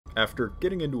After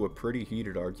getting into a pretty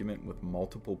heated argument with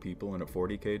multiple people in a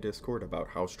 40k Discord about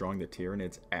how strong the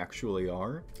Tyranids actually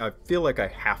are, I feel like I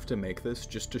have to make this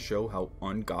just to show how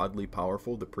ungodly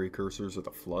powerful the precursors of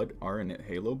the Flood are in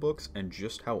Halo books and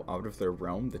just how out of their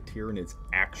realm the Tyranids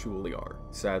actually are.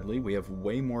 Sadly, we have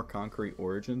way more concrete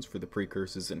origins for the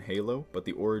precursors in Halo, but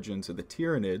the origins of the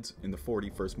Tyranids in the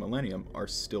 41st millennium are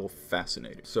still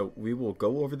fascinating. So we will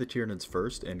go over the Tyranids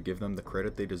first and give them the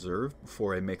credit they deserve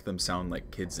before I make them sound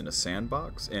like kids in a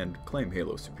sandbox and claim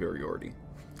Halo superiority.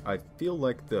 I feel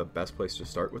like the best place to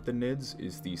start with the Nids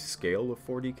is the scale of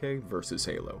 40k versus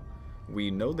Halo.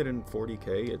 We know that in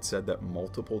 40k it said that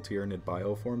multiple Tyranid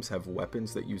bioforms have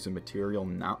weapons that use a material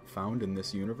not found in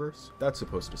this universe. That's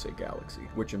supposed to say galaxy,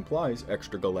 which implies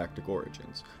extragalactic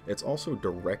origins. It's also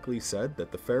directly said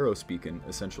that the Pharos beacon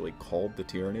essentially called the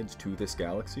Tyranids to this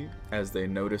galaxy as they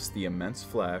noticed the immense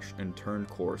flash and turned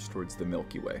course towards the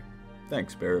Milky Way.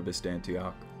 Thanks, Barabas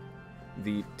Antioch.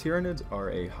 The Tyranids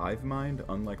are a hive mind,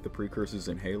 unlike the precursors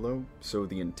in Halo, so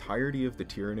the entirety of the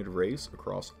Tyranid race,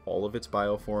 across all of its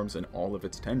bioforms and all of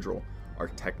its tendril, are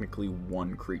technically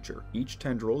one creature. Each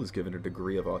tendril is given a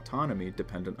degree of autonomy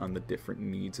dependent on the different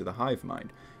needs of the hive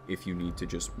mind. If you need to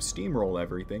just steamroll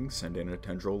everything, send in a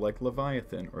tendril like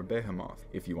Leviathan or Behemoth.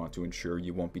 If you want to ensure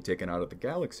you won't be taken out of the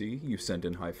galaxy, you send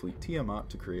in High Fleet Tiamat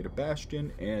to create a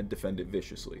bastion and defend it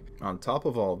viciously. On top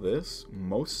of all this,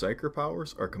 most Psyker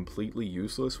powers are completely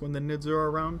useless when the Nids are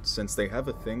around, since they have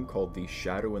a thing called the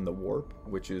Shadow in the Warp,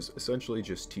 which is essentially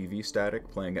just TV static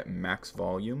playing at max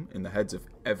volume in the heads of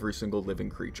every single living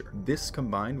creature. This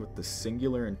combined with the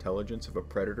singular intelligence of a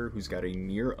predator who's got a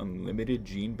near unlimited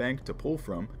gene bank to pull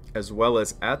from, as well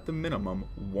as at the minimum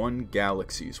 1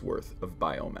 galaxy's worth of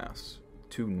biomass.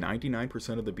 To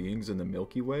 99% of the beings in the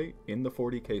Milky Way, in the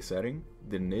 40k setting,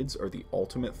 the Nids are the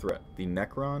ultimate threat. The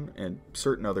Necron and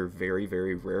certain other very,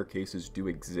 very rare cases do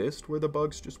exist where the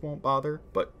bugs just won't bother,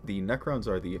 but the Necrons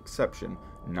are the exception,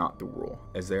 not the rule,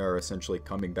 as they are essentially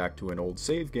coming back to an old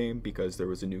save game because there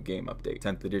was a new game update.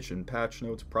 10th edition patch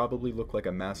notes probably look like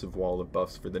a massive wall of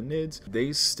buffs for the Nids.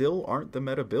 They still aren't the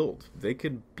meta build. They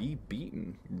could be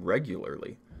beaten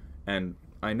regularly. And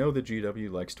I know the GW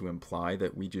likes to imply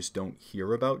that we just don't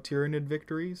hear about Tyranid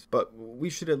victories, but we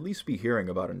should at least be hearing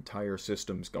about entire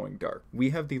systems going dark.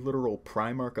 We have the literal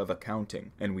Primarch of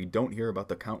accounting, and we don't hear about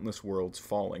the countless worlds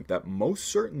falling that most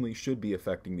certainly should be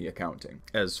affecting the accounting.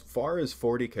 As far as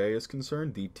 40k is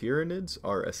concerned, the Tyranids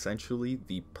are essentially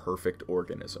the perfect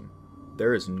organism.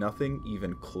 There is nothing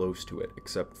even close to it,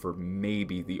 except for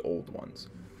maybe the old ones.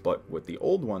 But with the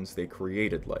old ones, they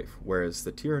created life, whereas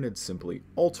the Tyranids simply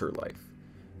alter life.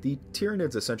 The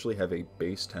Tyranids essentially have a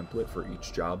base template for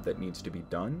each job that needs to be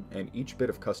done, and each bit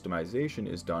of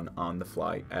customization is done on the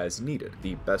fly as needed.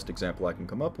 The best example I can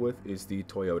come up with is the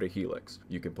Toyota Helix.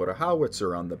 You can put a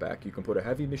howitzer on the back, you can put a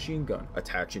heavy machine gun,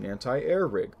 attach an anti-air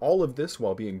rig, all of this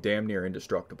while being damn near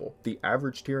indestructible. The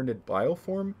average Tyranid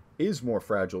bioform is more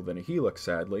fragile than a Helix,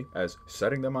 sadly, as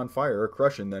setting them on fire or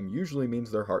crushing them usually means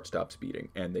their heart stops beating,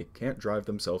 and they can't drive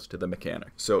themselves to the mechanic.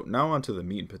 So now onto the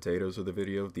meat and potatoes of the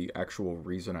video, the actual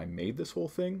reason I made this whole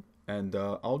thing, and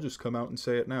I'll just come out and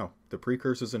say it now. The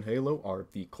precursors in Halo are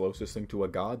the closest thing to a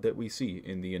god that we see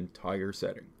in the entire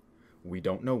setting. We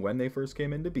don't know when they first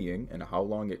came into being and how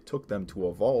long it took them to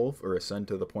evolve or ascend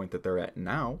to the point that they're at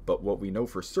now, but what we know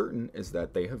for certain is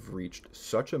that they have reached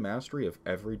such a mastery of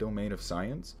every domain of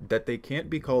science that they can't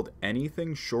be called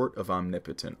anything short of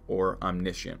omnipotent or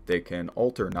omniscient. They can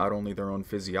alter not only their own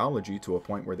physiology to a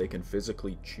point where they can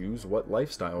physically choose what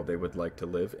lifestyle they would like to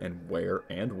live and where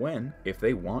and when. If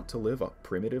they want to live a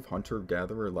primitive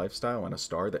hunter-gatherer lifestyle on a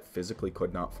star that physically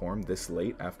could not form this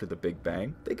late after the Big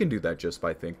Bang, they can do that just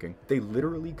by thinking. They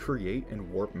literally create and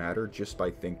warp matter just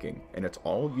by thinking, and it's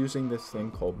all using this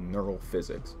thing called neural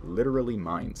physics, literally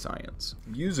mind science.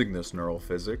 Using this neural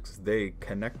physics, they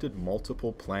connected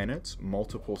multiple planets,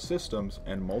 multiple systems,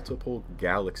 and multiple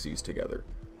galaxies together,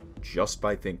 just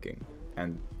by thinking.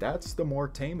 And that's the more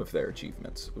tame of their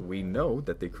achievements. We know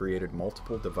that they created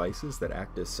multiple devices that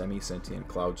act as semi-sentient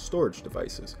cloud storage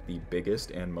devices, the biggest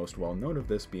and most well-known of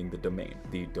this being the Domain.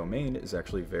 The Domain is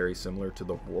actually very similar to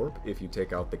the Warp if you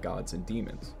take out the gods and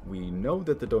demons. We know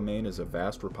that the Domain is a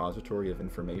vast repository of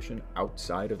information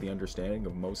outside of the understanding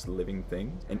of most living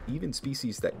things, and even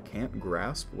species that can't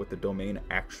grasp what the Domain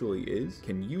actually is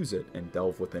can use it and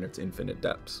delve within its infinite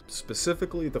depths.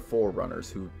 Specifically the Forerunners,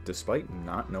 who, despite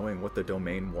not knowing what the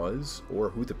Domain was, or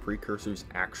who the precursors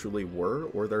actually were,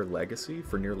 or their legacy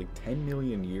for nearly 10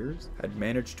 million years, had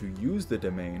managed to use the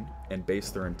Domain and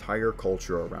base their entire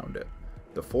culture around it.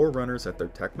 The Forerunners at their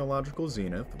technological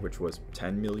zenith, which was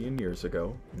 10 million years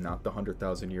ago, not the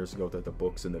 100,000 years ago that the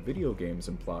books and the video games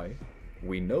imply.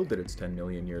 We know that it's 10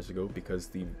 million years ago because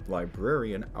the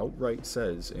librarian outright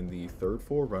says in the third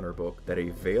Forerunner book that a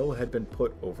veil had been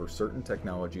put over certain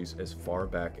technologies as far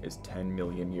back as 10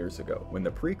 million years ago, when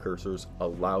the precursors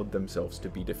allowed themselves to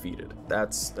be defeated.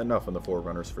 That's enough on the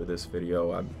Forerunners for this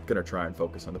video. I'm gonna try and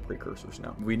focus on the precursors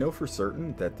now. We know for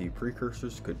certain that the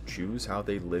precursors could choose how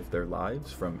they live their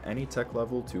lives from any tech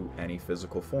level to any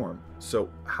physical form.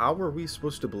 So how are we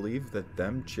supposed to believe that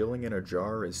them chilling in a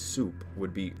jar as soup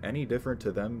would be any different to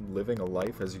them living a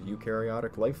life as a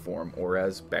eukaryotic life form or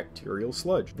as bacterial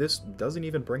sludge? This doesn't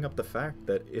even bring up the fact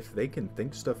that if they can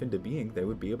think stuff into being, they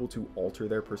would be able to alter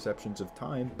their perceptions of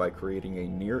time by creating a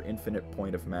near infinite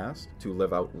point of mass to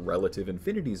live out relative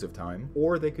infinities of time,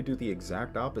 or they could do the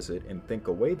exact opposite and think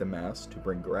away the mass to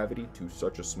bring gravity to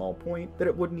such a small point that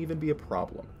it wouldn't even be a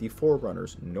problem. The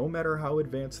Forerunners, no matter how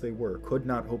advanced they were, could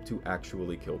not hope to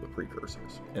actually kill the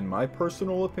precursors. In my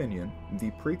personal opinion,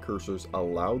 the precursors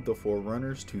allowed the Forerunners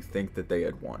to think that they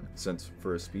had won, since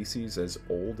for a species as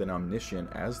old and omniscient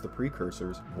as the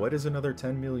precursors, what is another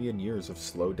 10 million years of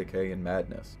slow decay and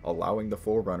madness, allowing the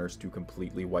Forerunners to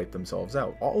completely wipe themselves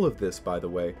out? All of this, by the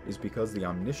way, is because the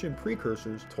omniscient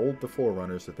precursors told the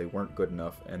Forerunners that they weren't good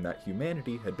enough and that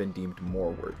humanity had been deemed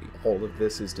more worthy. All of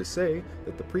this is to say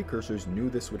that the precursors knew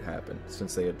this would happen,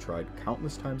 since they had tried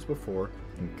countless times before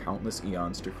in countless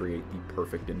eons to create the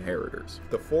perfect inheritors.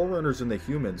 The Forerunners and the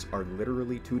humans are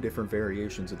literally two different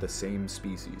variations of the same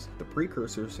species. The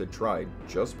precursors had tried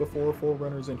just before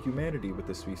Forerunners and humanity with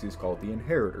the species called the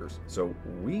inheritors, so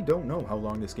we don't know how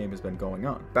long this game has been going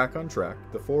on. Back on track,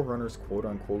 the Forerunners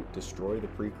quote-unquote destroy the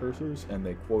precursors and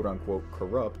they quote-unquote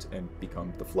corrupt and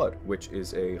become the Flood, which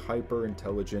is a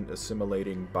hyper-intelligent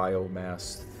assimilating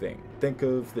biomass thing. Think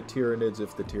of the Tyranids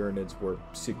if the Tyranids were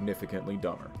significantly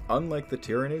dumber. Unlike the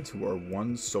Tyranids, who are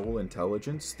one sole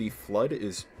intelligence, the Flood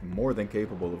is more than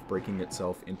capable of breaking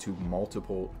itself into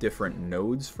multiple different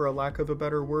nodes, for a lack of a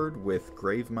better word, with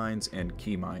grave minds and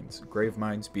key minds. Grave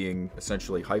minds being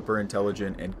essentially hyper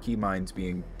intelligent and key minds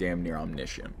being damn near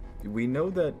omniscient. We know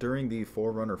that during the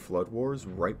Forerunner Flood Wars,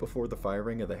 right before the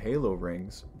firing of the Halo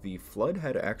rings, the Flood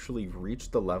had actually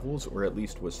reached the levels, or at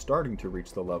least was starting to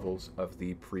reach the levels, of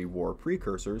the pre-war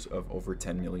precursors of over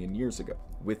 10 million years ago,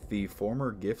 with the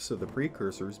former gifts of the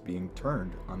precursors being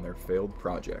turned on their failed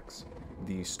projects.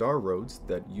 The star roads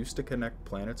that used to connect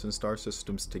planets and star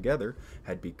systems together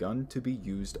had begun to be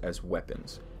used as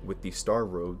weapons, with the star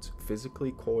roads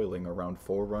physically coiling around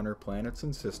Forerunner planets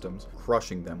and systems,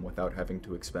 crushing them without having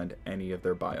to expend any of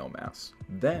their biomass.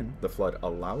 Then, the Flood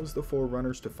allows the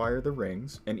Forerunners to fire the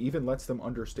rings, and even lets them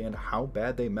understand how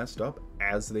bad they messed up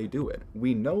as they do it.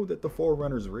 We know that the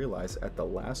Forerunners realize at the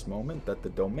last moment that the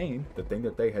domain, the thing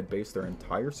that they had based their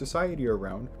entire society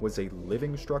around, was a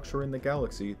living structure in the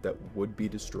galaxy that would be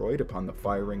destroyed upon the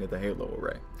firing of the Halo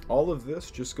array. All of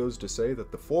this just goes to say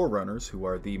that the Forerunners, who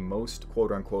are the most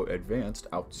quote-unquote advanced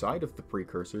outside of the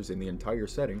precursors in the entire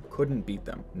setting, couldn't beat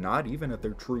them, not even at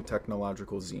their true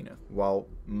technological zenith. While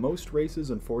most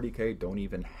races in 40k don't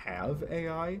even have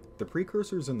AI, the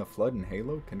precursors in the Flood and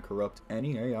Halo can corrupt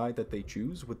any AI that they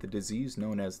choose with the disease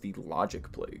known as the Logic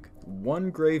Plague.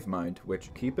 One Gravemind,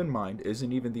 which, keep in mind,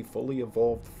 isn't even the fully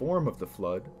evolved form of the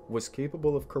Flood, was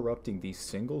capable of corrupting the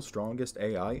single strongest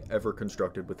AI ever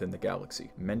constructed within the galaxy,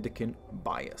 Mendicant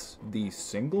Bias. The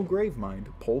single Gravemind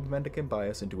pulled Mendicant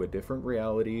Bias into a different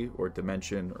reality or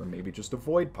dimension, or maybe just a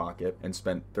void pocket, and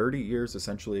spent 30 years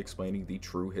essentially explaining the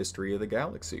true history of the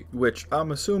galaxy, which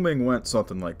I'm assuming went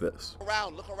something like this.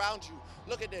 Look around you.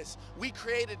 Look at this. We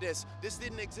created this. This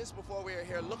didn't exist before we were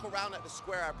here. Look around at the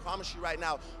square. I promise you right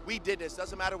now, we did this.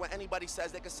 Doesn't matter what anybody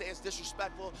says. They could say it's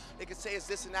disrespectful. They could say it's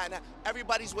this and that and that.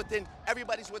 Everybody's within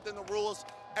the rules.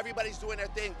 Everybody's doing their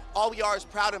thing. All we are is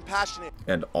proud and passionate.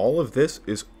 And all of this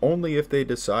is only if they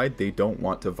decide they don't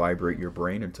want to vibrate your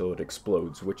brain until it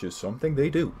explodes, which is something they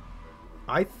do.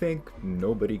 I think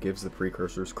nobody gives the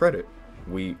precursors credit.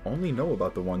 We only know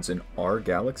about the ones in our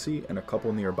galaxy and a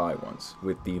couple nearby ones,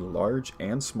 with the large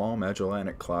and small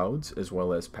Magellanic Clouds as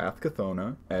well as Path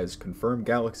Chthona as confirmed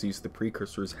galaxies the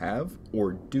precursors have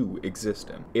or do exist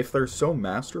in. If they're so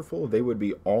masterful, they would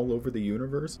be all over the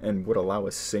universe and would allow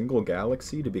a single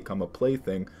galaxy to become a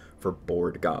plaything for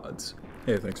bored gods.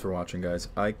 Hey, thanks for watching, guys.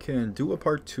 I can do a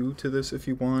part 2 to this if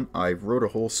you want. I wrote a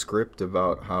whole script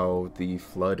about how the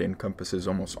Flood encompasses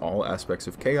almost all aspects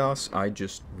of chaos. I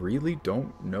just really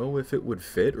don't know if it would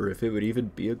fit or if it would even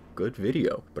be a good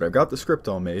video. But I've got the script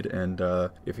all made, and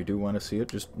if you do want to see it,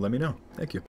 just let me know. Thank you.